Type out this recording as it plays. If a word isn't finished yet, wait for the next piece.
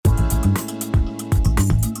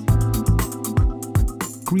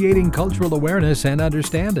creating cultural awareness and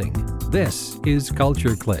understanding. This is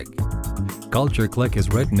Culture Click. Culture Click is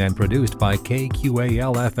written and produced by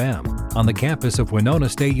KQAL-FM on the campus of Winona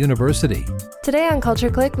State University. Today on Culture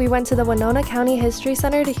Click, we went to the Winona County History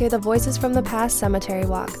Center to hear the Voices from the Past cemetery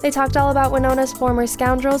walk. They talked all about Winona's former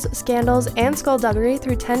scoundrels, scandals, and skullduggery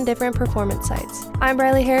through 10 different performance sites. I'm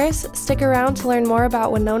Briley Harris. Stick around to learn more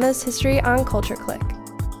about Winona's history on Culture Click.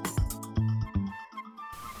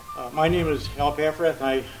 My name is Hal Paffrath.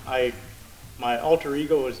 My alter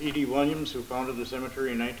ego is E.D. Williams, who founded the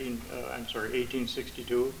cemetery in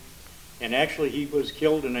 1862. And actually, he was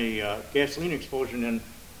killed in a gasoline explosion in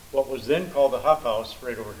what was then called the Huff House,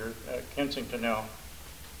 right over here, Kensington now.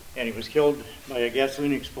 And he was killed by a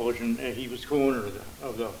gasoline explosion. He was co-owner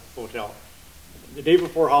of the hotel. The day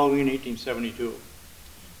before Halloween, 1872.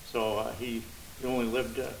 So he only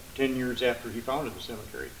lived 10 years after he founded the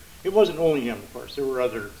cemetery. It wasn't only him, of course. There were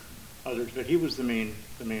others, but he was the main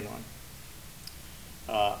one.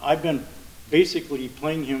 I've been basically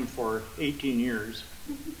playing him for 18 years,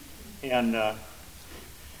 and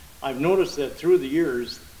I've noticed that through the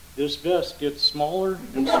years, this vest gets smaller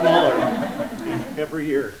and smaller every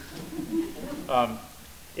year.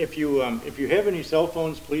 If you have any cell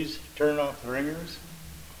phones, please turn off the ringers,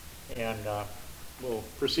 and we'll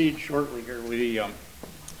proceed shortly here.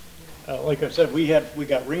 Like I said, we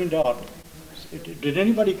got rained out. Did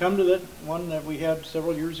anybody come to that one that we had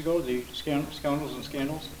several years ago, the Scoundrels and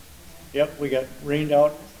Scandals? Yep, we got rained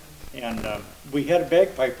out, and we had a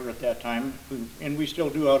bagpiper at that time, and we still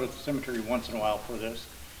do out at the cemetery once in a while for this.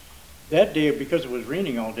 That day, because it was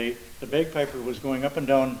raining all day, the bagpiper was going up and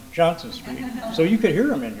down Johnson Street, so you could hear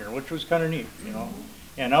him in here, which was kind of neat, you know.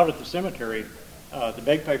 And out at the cemetery, the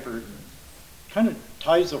bagpiper kind of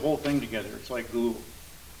ties the whole thing together. It's like glue.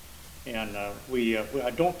 And I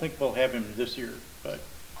don't think we'll have him this year. But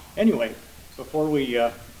anyway, before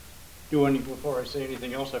I say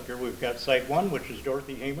anything else up here, we've got Site 1, which is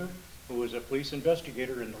Dorothy Hamer, who was a police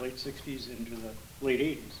investigator in the late 60s into the late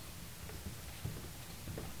 80s.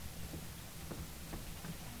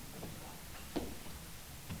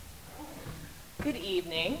 Good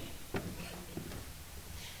evening.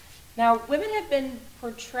 Now, women have been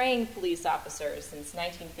portraying police officers since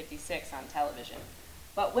 1956 on television.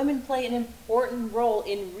 But women play an important role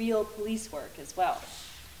in real police work as well.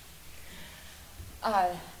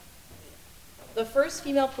 The first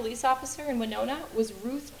female police officer in Winona was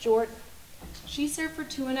Ruth Jordan. She served for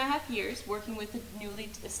 2.5 years working with the newly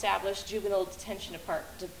established juvenile detention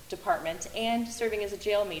department and serving as a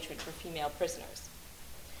jail matron for female prisoners.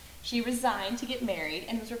 She resigned to get married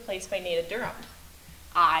and was replaced by Nada Durham.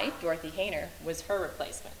 I, Dorothy Hayner, was her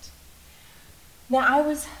replacement. Now, I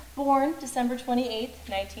was born December 28,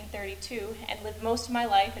 1932, and lived most of my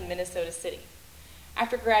life in Minnesota City.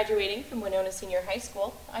 After graduating from Winona Senior High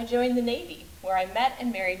School, I joined the Navy, where I met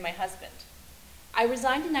and married my husband. I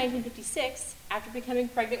resigned in 1956 after becoming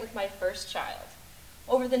pregnant with my first child.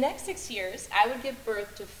 Over the next 6 years, I would give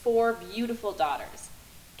birth to 4 beautiful daughters,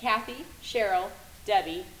 Kathy, Cheryl,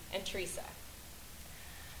 Debbie, and Teresa.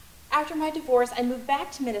 After my divorce, I moved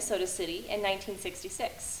back to Minnesota City in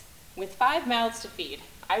 1966. With 5 mouths to feed,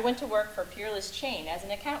 I went to work for Peerless Chain as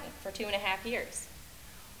an accountant for 2.5 years.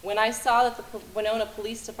 When I saw that the Winona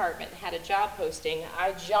Police Department had a job posting,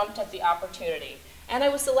 I jumped at the opportunity, and I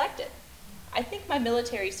was selected. I think my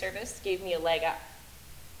military service gave me a leg up.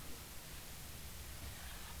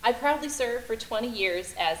 I proudly served for 20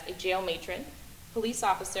 years as a jail matron, police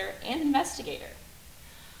officer, and investigator.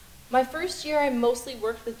 My first year, I mostly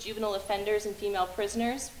worked with juvenile offenders and female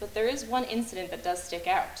prisoners, but there is one incident that does stick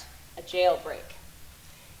out. A jailbreak.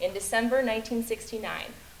 In December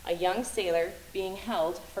 1969, a young sailor being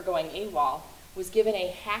held for going AWOL was given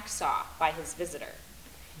a hacksaw by his visitor.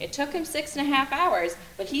 It took him 6.5 hours,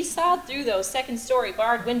 but he sawed through those second-story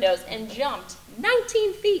barred windows and jumped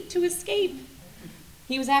 19 feet to escape.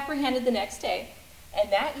 He was apprehended the next day, and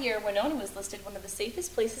that year, Winona was listed one of the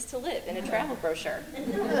safest places to live in a travel brochure.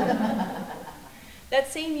 That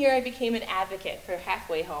same year, I became an advocate for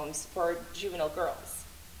halfway homes for juvenile girls.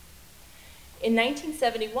 In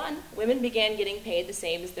 1971, women began getting paid the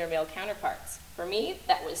same as their male counterparts. For me,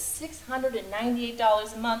 that was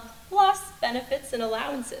 $698 a month, plus benefits and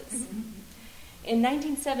allowances. In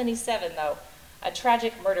 1977, though, a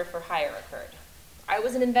tragic murder for hire occurred. I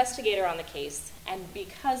was an investigator on the case, and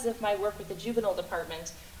because of my work with the juvenile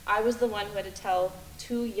department, I was the one who had to tell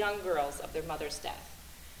 2 young girls of their mother's death.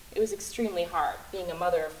 It was extremely hard, being a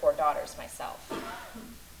mother of 4 daughters myself.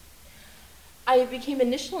 I became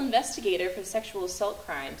initial investigator for sexual assault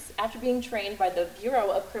crimes after being trained by the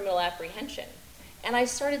Bureau of Criminal Apprehension, and I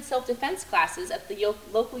started self-defense classes at the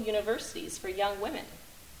local universities for young women.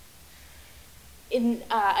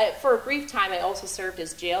 For a brief time, I also served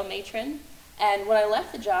as jail matron, and when I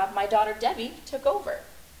left the job, my daughter Debbie took over.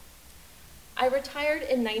 I retired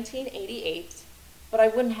in 1988, but I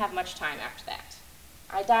wouldn't have much time after that.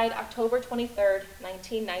 I died October 23rd,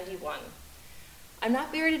 1991. I'm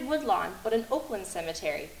not buried in Woodlawn, but in Oakland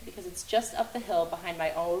Cemetery, because it's just up the hill behind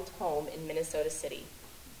my old home in Minnesota City.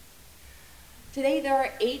 Today, there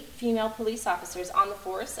are 8 female police officers on the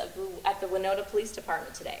force at the Winona Police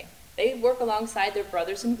Department today. They work alongside their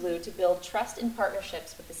brothers in blue to build trust and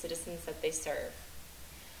partnerships with the citizens that they serve.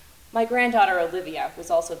 My granddaughter Olivia was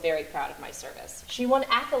also very proud of my service. She won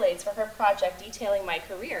accolades for her project detailing my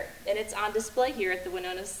career, and it's on display here at the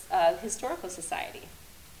Winona Historical Society.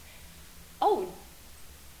 Oh,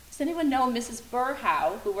 does anyone know Mrs.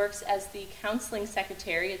 Burhow, who works as the counseling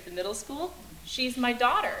secretary at the middle school? She's my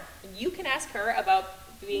daughter, and you can ask her about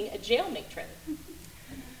being a jail matron.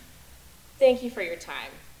 Thank you for your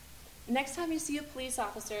time. Next time you see a police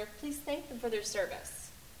officer, please thank them for their service.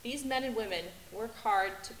 These men and women work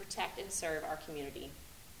hard to protect and serve our community.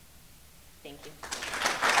 Thank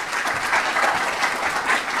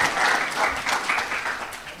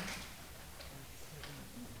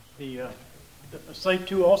you. The site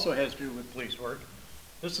too also has to do with police work.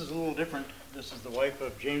 This is a little different. This is the wife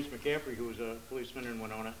of James McCaffrey, who was a policeman in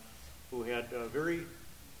Winona, who had very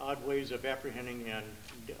odd ways of apprehending and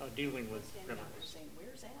dealing with criminals.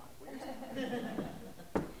 Where's Al?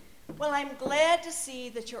 Well, I'm glad to see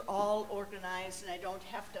that you're all organized and I don't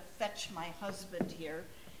have to fetch my husband here.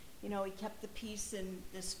 You know, he kept the peace in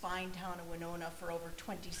this fine town of Winona for over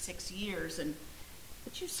 26 years,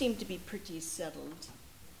 but you seem to be pretty settled,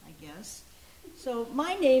 I guess. So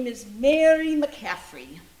my name is Mary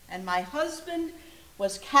McCaffrey, and my husband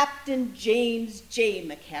was Captain James J.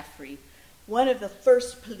 McCaffrey, one of the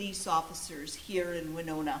first police officers here in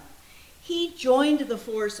Winona. He joined the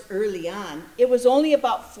force early on. It was only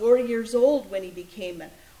about 4 years old when he became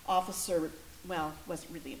an officer. Well,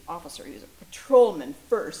 wasn't really an officer, he was a patrolman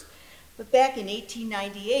first. But back in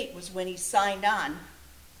 1898 was when he signed on.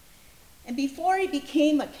 And before he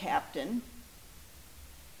became a captain,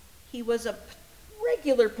 he was a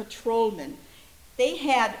regular patrolman. They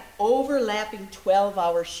had overlapping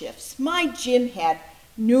 12-hour shifts. My Jim had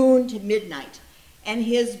noon to midnight, and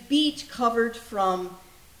his beat covered from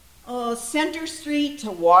Center Street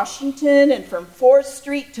to Washington and from 4th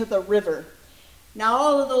Street to the river. Now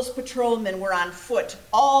all of those patrolmen were on foot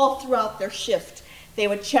all throughout their shift. They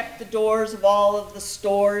would check the doors of all of the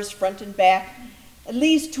stores, front and back, at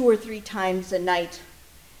least 2 or 3 times a night.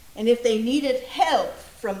 And if they needed help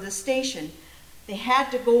from the station, they had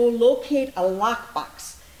to go locate a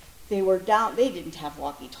lockbox. They didn't have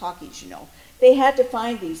walkie-talkies, you know. They had to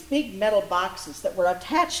find these big metal boxes that were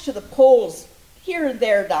attached to the poles here and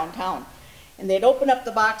there downtown. And they'd open up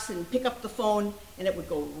the box and pick up the phone, and it would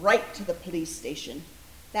go right to the police station.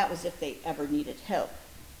 That was if they ever needed help.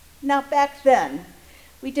 Now, back then,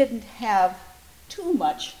 we didn't have too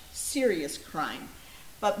much serious crime.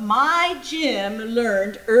 But my Jim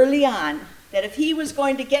learned early on that if he was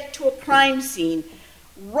going to get to a crime scene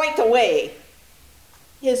right away,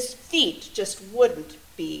 his feet just wouldn't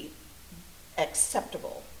be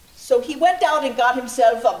acceptable. So he went out and got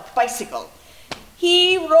himself a bicycle.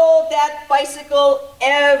 He rode that bicycle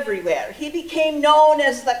everywhere. He became known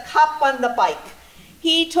as the cop on the bike.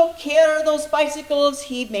 He took care of those bicycles,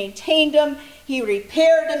 he maintained them, he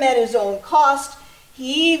repaired them at his own cost.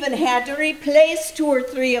 He even had to replace 2 or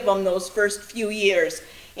 3 of them those first few years.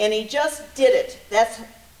 And he just did it. That's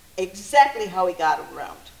exactly how he got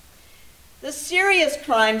around. The serious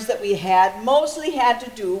crimes that we had mostly had to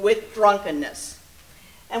do with drunkenness.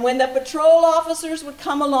 And when the patrol officers would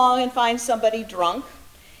come along and find somebody drunk,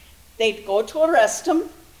 they'd go to arrest them,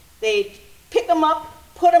 they'd pick them up,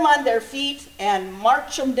 put them on their feet, and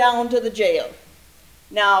march them down to the jail.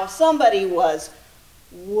 Now, if somebody was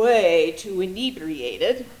way too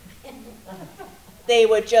inebriated, they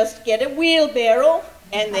would just get a wheelbarrow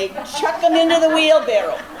and they'd chuck them into the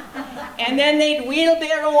wheelbarrow. And then they'd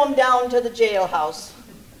wheelbarrow them down to the jailhouse.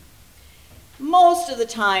 Most of the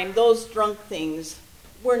time, those drunk things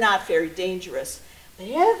were not very dangerous. But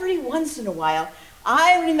every once in a while,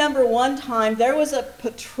 I remember one time there was a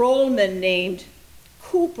patrolman named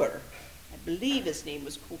Cooper. I believe his name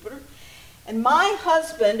was Cooper. And my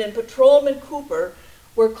husband and Patrolman Cooper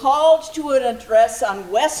were called to an address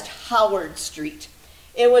on West Howard Street.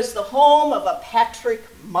 It was the home of a Patrick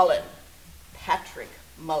Mullen. Patrick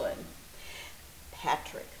Mullen.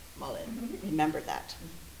 Remember that.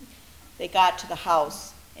 They got to the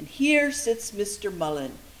house, and here sits Mr.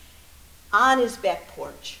 Mullen on his back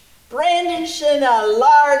porch, brandishing a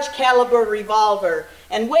large caliber revolver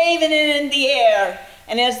and waving it in the air.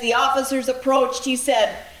 And as the officers approached, he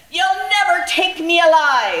said, "You'll never take me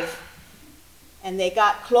alive." And they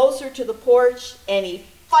got closer to the porch, and he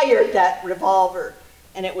fired that revolver.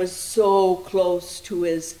 And it was so close to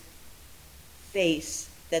his face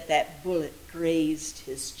that bullet grazed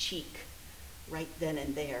his cheek right then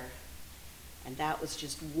and there. And that was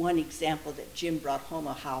just one example that Jim brought home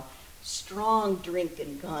of how strong drink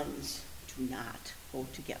and guns do not go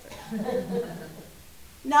together.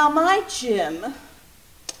 Now, my Jim,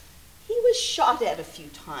 he was shot at a few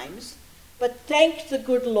times, but thank the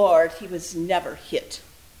good Lord, he was never hit.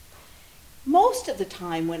 Most of the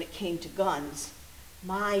time when it came to guns,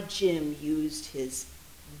 my Jim used his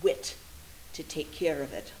wit to take care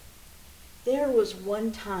of it. There was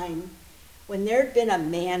one time when there'd been a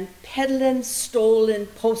man peddling stolen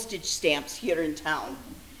postage stamps here in town.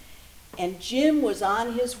 And Jim was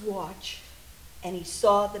on his watch, and he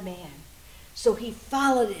saw the man. So he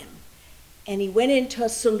followed him, and he went into a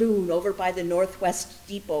saloon over by the Northwest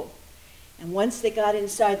Depot. And once they got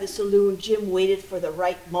inside the saloon, Jim waited for the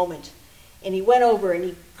right moment. And he went over and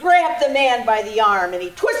he grabbed the man by the arm, and he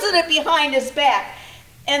twisted it behind his back.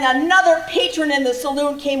 And another patron in the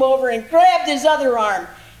saloon came over and grabbed his other arm.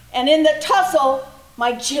 And in the tussle,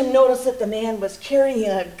 my Jim noticed that the man was carrying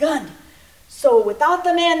a gun. So without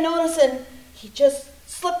the man noticing, he just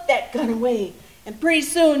slipped that gun away. And pretty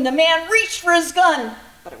soon, the man reached for his gun,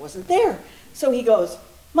 but it wasn't there. So he goes,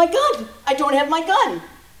 "My gun! I don't have my gun.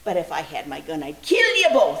 But if I had my gun, I'd kill you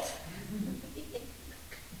both."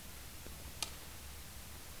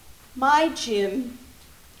 My Jim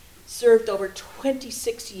served over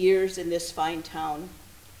 26 years in this fine town,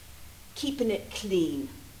 keeping it clean.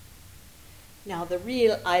 Now, the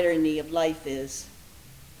real irony of life is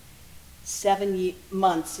 7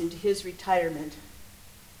 months into his retirement,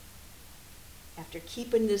 after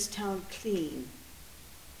keeping this town clean,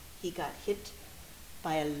 he got hit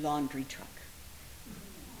by a laundry truck.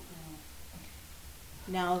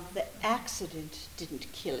 Now, the accident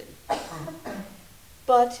didn't kill him,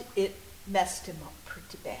 but it messed him up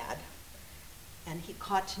pretty bad. And he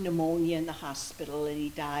caught pneumonia in the hospital, and he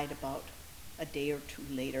died about a day or two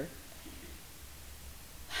later.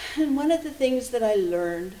 And one of the things that I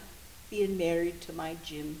learned being married to my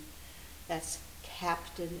Jim, that's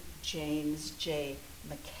Captain James J.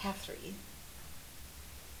 McCaffrey,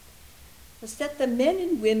 was that the men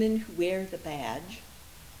and women who wear the badge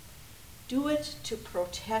do it to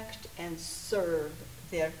protect and serve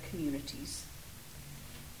their communities.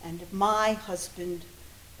 And my husband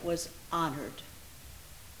was honored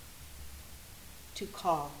to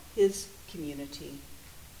call his community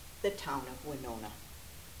the town of Winona.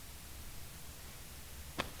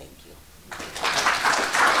 Thank you.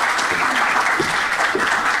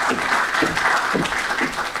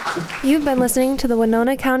 You've been listening to the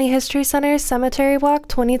Winona County History Center's Cemetery Walk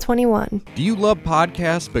 2021. Do you love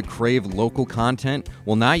podcasts but crave local content?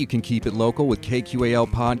 Well, now you can keep it local with KQAL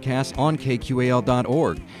Podcasts on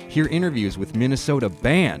KQAL.org. Hear interviews with Minnesota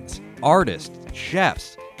bands, artists,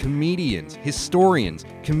 chefs, comedians, historians,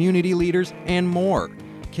 community leaders, and more.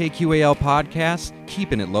 KQAL Podcasts,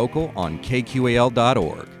 keeping it local on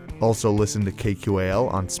KQAL.org. Also listen to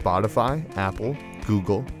KQAL on Spotify, Apple,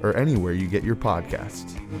 Google, or anywhere you get your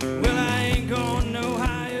podcasts. Well, I ain't going no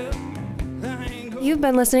higher. You've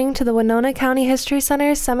been listening to the Winona County History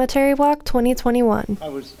Center's Cemetery Walk 2021. I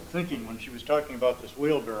was thinking when she was talking about this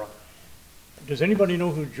wheelbarrow, does anybody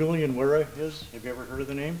know who Julian Wera is? Have you ever heard of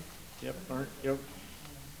the name? Yep. Yep.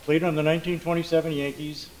 Played on the 1927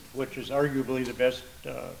 Yankees, which is arguably the best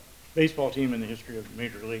baseball team in the history of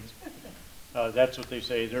major leagues. That's what they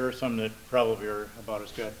say. There are some that probably are about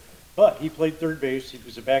as good. But he played third base. He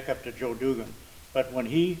was a backup to Joe Dugan. But when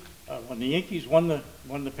the Yankees won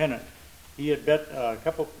the pennant, he had bet a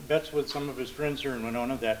couple bets with some of his friends here in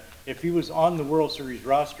Winona that if he was on the World Series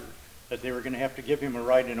roster, that they were going to have to give him a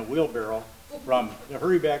ride in a wheelbarrow from the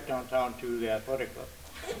Hurry Back downtown to the athletic club.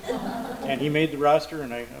 And he made the roster,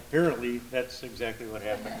 and apparently that's exactly what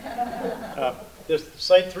happened. This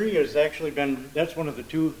Site 3 has actually been, that's one of the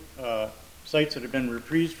two sites that have been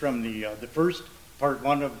reprised from the first part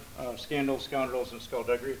 1 of Scandal, Scoundrels, and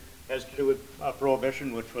Skullduggery. Has to do with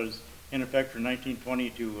Prohibition, which was in effect from 1920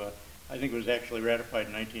 to, I think it was actually ratified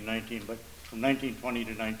in 1919, but from 1920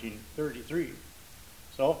 to 1933.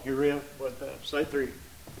 So here we have with Site 3.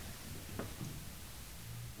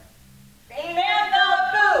 Ban the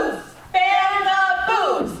booze! Ban the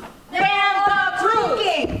booze! Ban the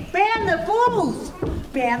drinking! Ban the booze!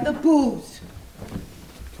 Ban the booze!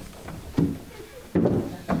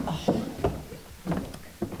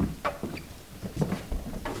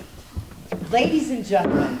 Ladies and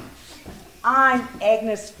gentlemen, I'm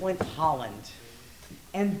Agnes Flint Holland,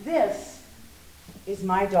 and this is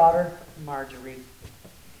my daughter, Marjorie.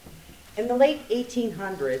 In the late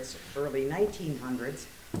 1800s, early 1900s,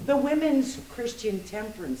 the Women's Christian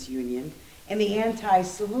Temperance Union and the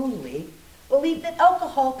Anti-Saloon League believed that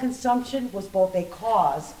alcohol consumption was both a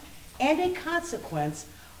cause and a consequence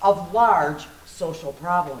of large social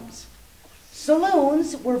problems.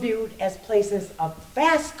 Saloons were viewed as places of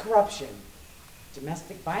vast corruption.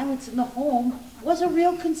 Domestic violence in the home was a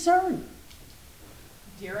real concern.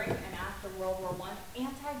 During and after World War I,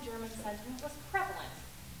 anti-German sentiment was prevalent,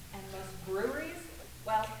 and most breweries,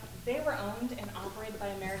 well, they were owned and operated by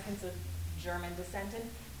Americans of German descent, and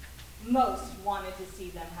most wanted to see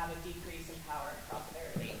them have a decrease in power and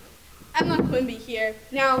prosperity. Emma Quimby here.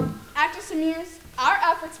 Now, after some years, our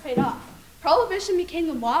efforts paid off. Prohibition became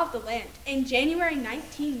the law of the land. In January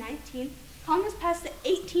 1919, Congress passed the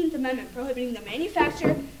 18th Amendment prohibiting the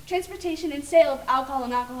manufacture, transportation, and sale of alcohol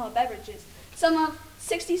and alcoholic beverages. Some of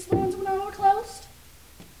 60 saloons were closed.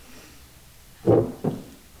 You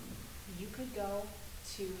could go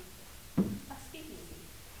to a speakeasy,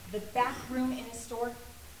 the back room in a store,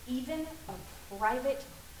 even a private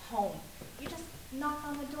home. You just knock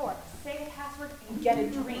on the door, say a password, and get a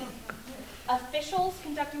drink. Officials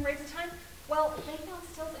conducting raids of time, well, they found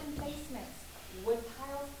stills in basements, wood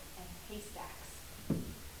piles, and haystacks.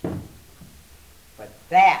 But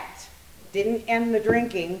that didn't end the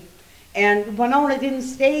drinking, and Winona didn't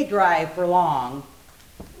stay dry for long.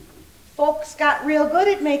 Folks got real good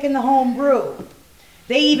at making the home brew.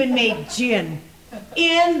 They even made gin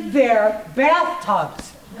in their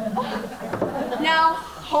bathtubs. Now,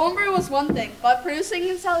 homebrew was one thing, but producing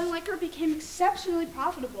and selling liquor became exceptionally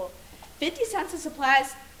profitable. 50 cents a supply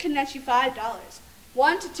could net you $5.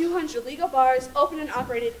 1 to 200 legal bars opened and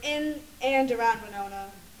operated in and around Winona.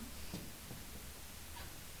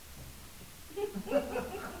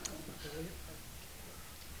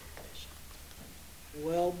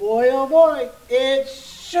 Well, boy, oh boy, it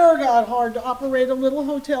sure got hard to operate a little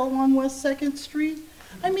hotel on West 2nd Street.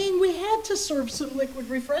 I mean, we had to serve some liquid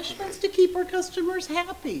refreshments to keep our customers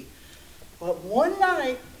happy. But one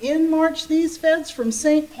night, in marched these feds from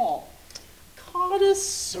St. Paul. Caught us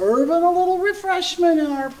serving a little refreshment in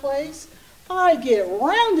our place. I get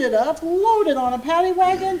rounded up, loaded on a paddy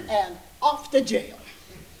wagon, and off to jail.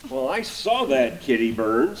 Well, I saw that, Kitty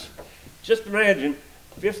Burns. Just imagine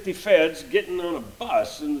 50 feds getting on a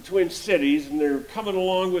bus in the Twin Cities, and they're coming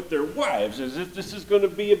along with their wives as if this is going to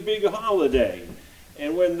be a big holiday.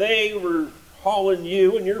 And when they were hauling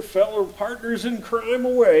you and your fellow partners in crime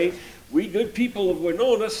away, we good people of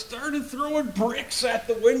Winona started throwing bricks at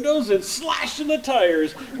the windows and slashing the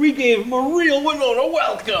tires. We gave them a real Winona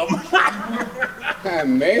welcome.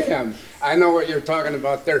 Mayhem. I know what you're talking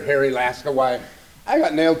about there, Harry Laska. Why, I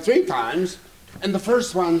got nailed 3 times, and the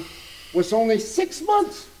first one was only 6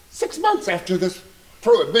 months. 6 months after this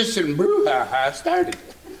prohibition brouhaha started.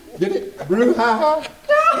 Get it? Brouhaha?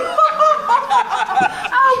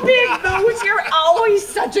 Oh, Big Nose, you're always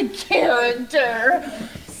such a character.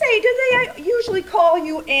 Say, do they usually call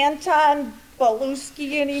you Anton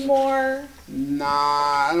Beluski anymore?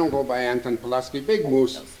 Nah, I don't go by Anton Pulaski. Big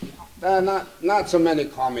Moose. Not so many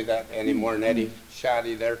call me that anymore, Nettie.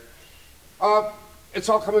 Shoddy there. It's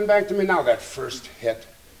all coming back to me now, that first hit.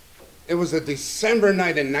 It was a December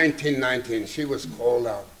night in 1919. She was cold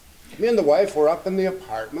out. Me and the wife were up in the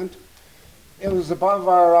apartment. It was above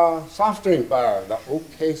our soft drink bar, the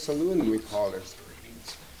OK Saloon, we called it.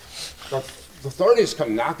 The authorities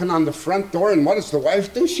come knocking on the front door, and what does the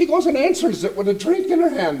wife do? She goes and answers it with a drink in her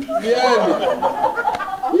hand.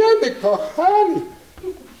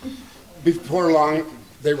 Before long,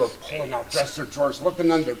 they were pulling out dresser drawers,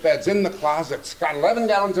 looking under beds, in the closets, got 11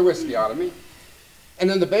 gallons of whiskey out of me.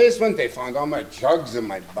 And in the basement, they found all my jugs and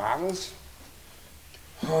my bottles.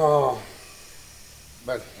 Oh,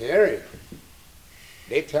 but Harry,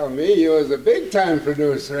 they tell me you was a big-time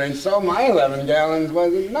producer, and so my 11 gallons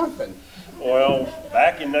wasn't nothing. Well,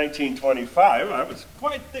 back in 1925, I was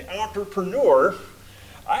quite the entrepreneur.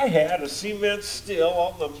 I had a cement still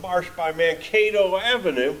on the marsh by Mankato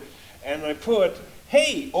Avenue, and I put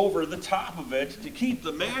hay over the top of it to keep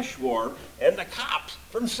the mash warm and the cops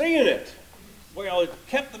from seeing it. Well, it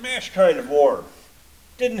kept the mash kind of warm.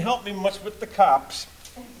 Didn't help me much with the cops.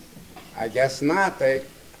 I guess not. They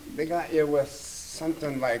got you with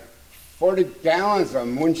something like 40 gallons of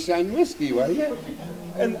moonshine whiskey, wasn't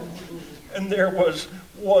it? And there was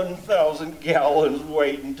 1,000 gallons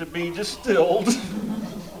waiting to be distilled.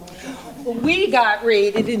 We got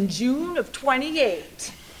raided in June of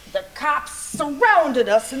 '28. The cops surrounded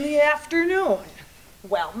us in the afternoon.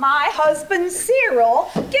 Well, my husband Cyril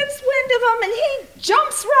gets wind of them and he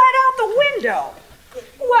jumps right out the window.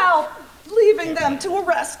 Well, leaving them to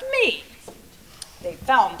arrest me. They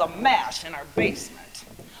found the mash in our basement.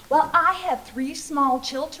 Well, I had 3 small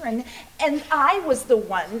children, and I was the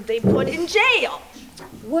one they put in jail.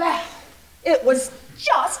 Well, it was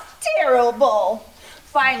just terrible.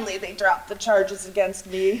 Finally, they dropped the charges against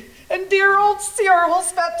me, and dear old Cyril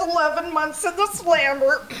spent 11 months in the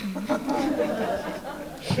slammer.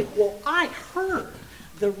 Well, I heard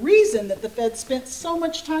the reason that the feds spent so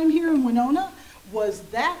much time here in Winona was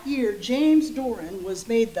that year James Doran was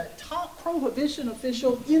made the top prohibition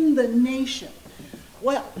official in the nation.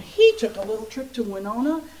 Well, he took a little trip to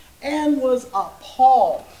Winona and was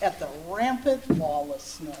appalled at the rampant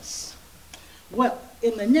lawlessness. Well,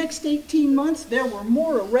 in the next 18 months, there were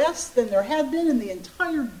more arrests than there had been in the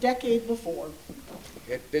entire decade before.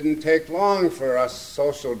 It didn't take long for us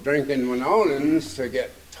social drinking Winonans to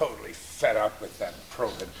get totally fed up with that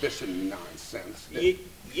prohibition nonsense.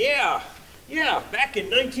 Yeah. Back in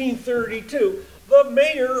 1932, the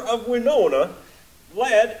mayor of Winona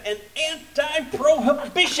led an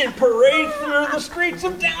anti-prohibition parade through the streets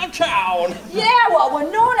of downtown. Yeah, well,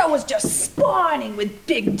 Winona was just spawning with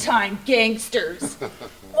big-time gangsters.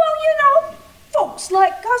 Well, folks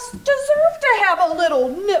like us deserve to have a little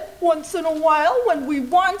nip once in a while when we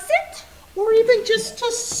want it. Or even just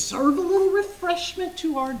to serve a little refreshment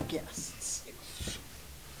to our guests.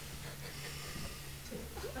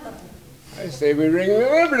 I say we ring the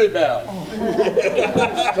Liberty Bell.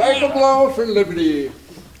 Strike a blow for liberty.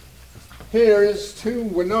 Here's to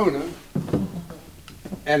Winona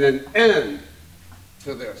and an end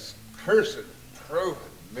to this cursed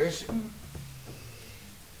prohibition.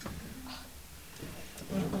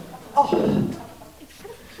 Oh.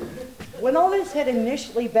 Winonans had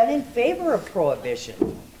initially been in favor of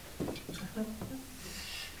prohibition.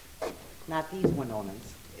 Not these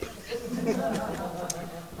Winonans.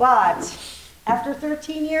 But after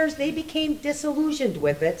 13 years, they became disillusioned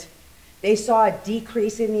with it. They saw a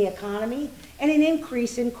decrease in the economy and an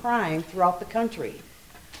increase in crime throughout the country.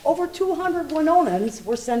 Over 200 Winonans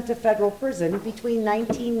were sent to federal prison between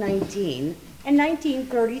 1919 and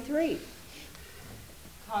 1933.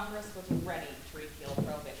 Congress was ready to repeal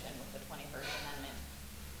prohibition with the 21st Amendment.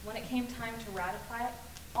 When it came time to ratify it,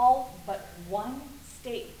 all but one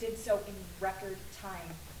state did so in record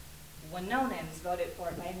time. Winonans voted for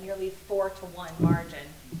it by a nearly 4-to-1 margin.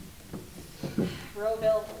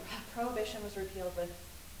 Prohibition was repealed with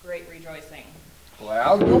great rejoicing.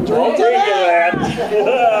 Well, don't drink that.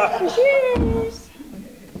 Cheers.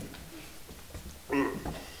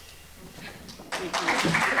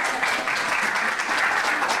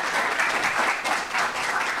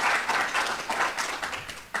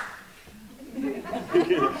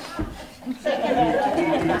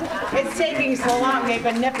 It's taking so long, they've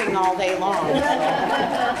been nipping all day long.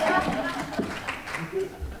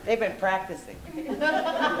 They've been practicing.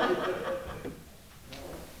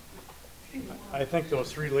 I think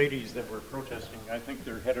those 3 ladies that were protesting, I think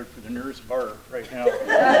they're headed for the nearest bar right now.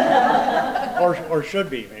 or should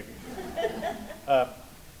be, maybe.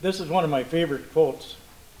 This is one of my favorite quotes.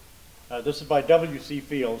 This is by W.C.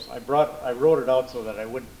 Fields. I wrote it out so that I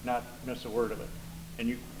would not miss a word of it. And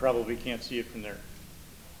you probably can't see it from there.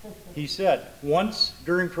 He said, "Once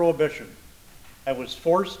during Prohibition, I was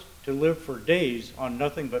forced to live for days on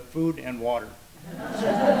nothing but food and water."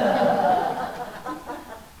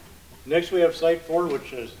 Next we have Site 4,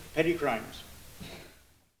 which is petty crimes.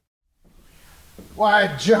 Why,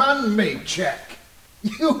 John Maycheck,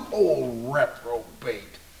 you old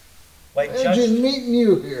reprobate. Why, Imagine meeting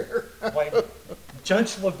you here. Why,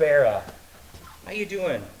 Judge Libera, how you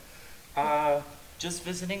doing? Just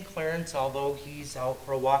visiting Clarence, although he's out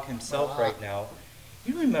for a walk himself right now.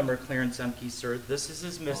 You remember Clarence Emke, sir. This is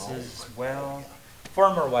his Mrs.,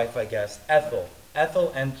 former wife, I guess, Ethel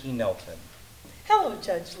Emke Nelton. Hello,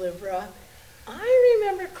 Judge Libera. I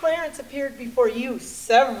remember Clarence appeared before you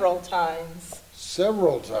several times.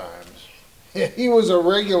 Several times? He was a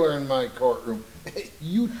regular in my courtroom.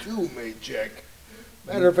 You too, Maycheck.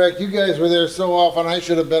 Matter of fact, you guys were there so often I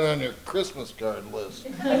should have been on your Christmas card list.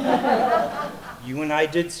 You and I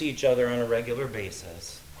did see each other on a regular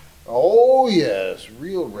basis. Oh, yes,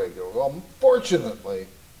 real regular. Well, fortunately,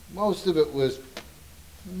 most of it was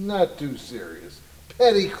not too serious.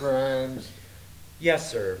 Petty crimes. Yes,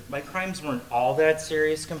 sir. My crimes weren't all that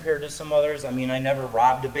serious compared to some others. I mean, I never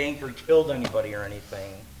robbed a bank or killed anybody or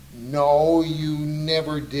anything. No, you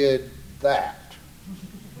never did that.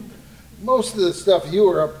 Most of the stuff you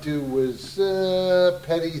were up to was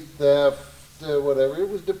petty theft, whatever. It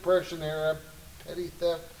was Depression era, petty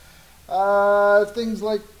theft. Things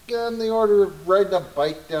like on the order of riding a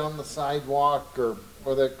bike down the sidewalk, or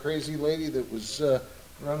that crazy lady that was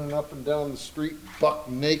running up and down the street buck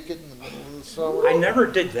naked in the middle of the summer. I never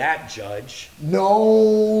did that, Judge.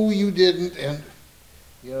 No, you didn't, and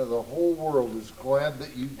the whole world is glad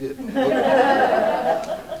that you didn't.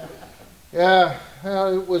 Yeah,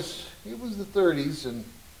 it was the 30s, and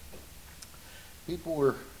people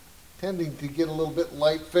were tending to get a little bit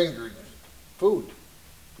light-fingered. Food.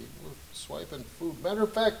 People were swiping food. Matter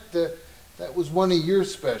of fact, that was one of your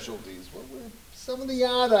specialties. What were some of the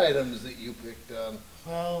odd items that you picked on?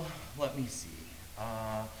 Well, let me see.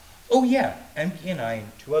 Oh yeah, MP and I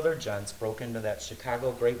and 2 other gents broke into that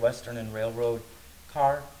Chicago Great Western and Railroad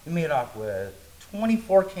car. We made off with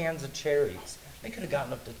 24 cans of cherries. They could have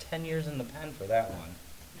gotten up to 10 years in the pen for that one.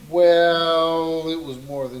 Well, it was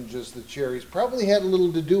more than just the cherries. Probably had a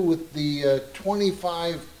little to do with the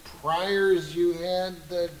 25 priors you had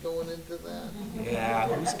going into that. Yeah,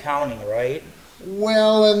 who's counting, right?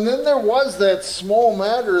 Well, and then there was that small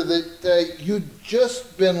matter that you'd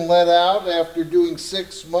just been let out after doing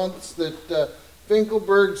 6 months that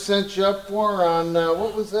Finkelberg sent you up for on,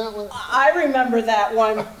 what was that one? I remember that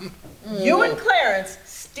one. You and Clarence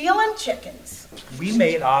stealing chickens. We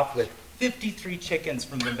made off with 53 chickens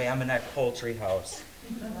from the Mamonet Poultry House.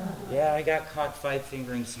 Yeah, I got caught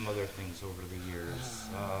 5-fingering some other things over the years.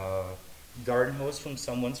 Garden hose from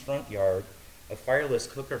someone's front yard. A fireless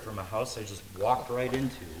cooker from a house I just walked right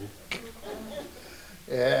into.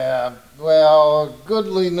 Yeah, well, a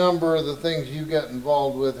goodly number of the things you got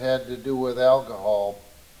involved with had to do with alcohol,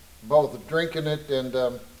 both drinking it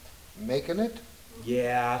and making it.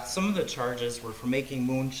 Yeah, some of the charges were for making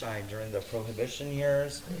moonshine during the Prohibition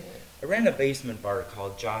years. I ran a basement bar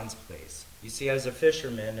called John's Place. You see, I was a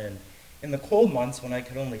fisherman, and in the cold months when I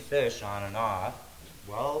could only fish on and off,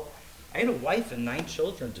 well, I had a wife and 9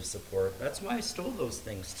 children to support. That's why I stole those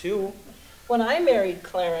things, too. When I married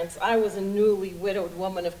Clarence, I was a newly widowed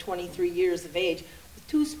woman of 23 years of age with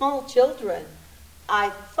 2 small children. I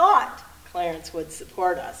thought Clarence would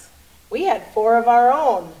support us. We had 4 of our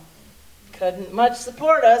own. Couldn't much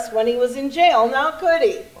support us when he was in jail, now could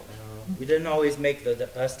he? We didn't always make the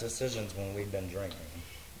best decisions when we'd been drinking.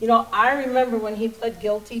 I remember when he pled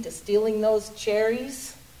guilty to stealing those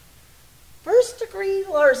cherries. 1st-degree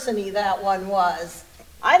larceny, that one was.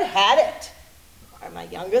 I'd had it. My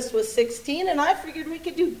youngest was 16, and I figured we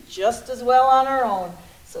could do just as well on our own.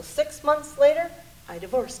 So 6 months later, I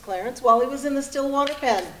divorced Clarence while he was in the Stillwater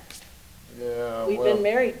pen. Yeah, We'd been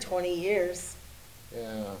married 20 years.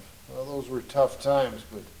 Yeah, well, those were tough times,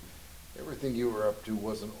 but everything you were up to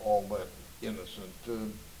wasn't all that innocent.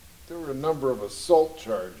 There were a number of assault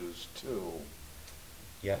charges, too.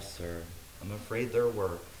 Yes, sir. I'm afraid there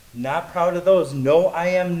were. Not proud of those. No, I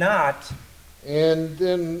am not. And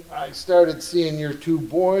then I started seeing your 2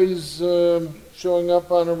 boys showing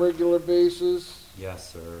up on a regular basis.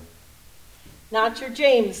 Yes, sir. Not your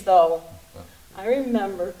James, though. I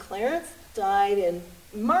remember Clarence died in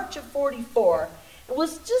March of 44. It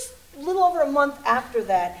was just a little over a month after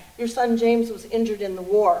that your son James was injured in the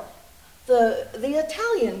war. The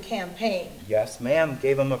Italian campaign. Yes, ma'am.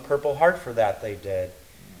 Gave him a Purple Heart for that, they did.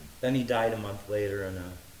 Then he died a month later in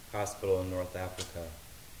a hospital in North Africa.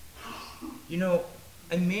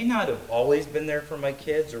 I may not have always been there for my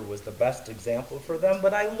kids or was the best example for them,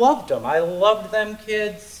 but I loved them. I loved them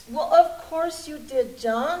kids. Well, of course you did,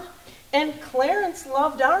 John. And Clarence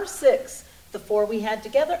loved our 6, the 4 we had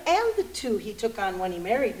together and the 2 he took on when he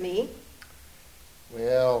married me.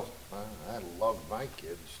 Well, I loved my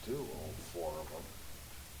kids, too, all 4 of them.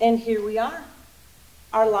 And here we are.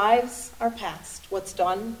 Our lives are past. What's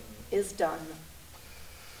done is done.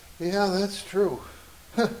 Yeah, that's true.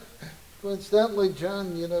 Coincidentally,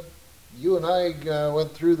 John, you and I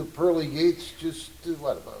went through the pearly gates just,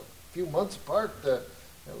 about a few months apart. That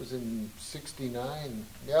was in 69.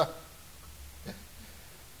 Yeah.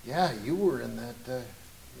 Yeah, you were in that,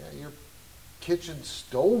 your kitchen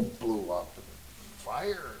stove blew up and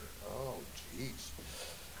fire. Oh, jeez.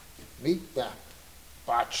 Meet that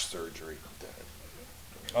botch surgery.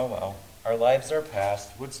 Oh, well. Our lives are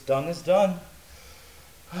past. What's done is done.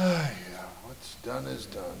 Yeah, what's done is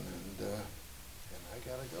done, and I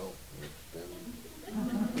gotta go.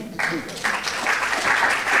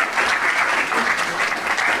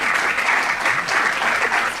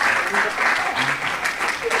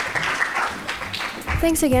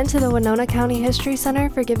 Thanks again to the Winona County History Center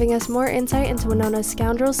for giving us more insight into Winona's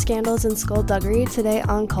scoundrels, scandals, and skullduggery today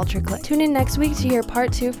on Culture Click. Tune in next week to hear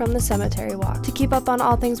part 2 from the Cemetery Walk. To keep up on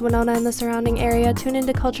all things Winona and the surrounding area, tune in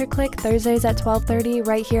to Culture Click Thursdays at 12:30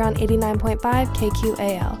 right here on 89.5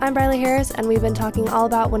 KQAL. I'm Briley Harris, and we've been talking all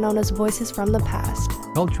about Winona's voices from the past.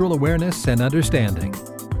 Cultural awareness and understanding.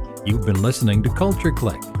 You've been listening to Culture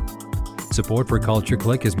Click. Support for Culture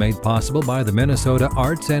Click is made possible by the Minnesota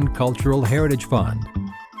Arts and Cultural Heritage Fund.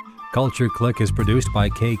 Culture Click is produced by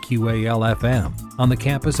KQAL-FM on the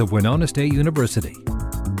campus of Winona State University.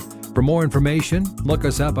 For more information, look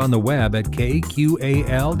us up on the web at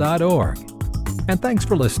kqal.org. And thanks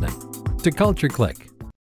for listening to Culture Click.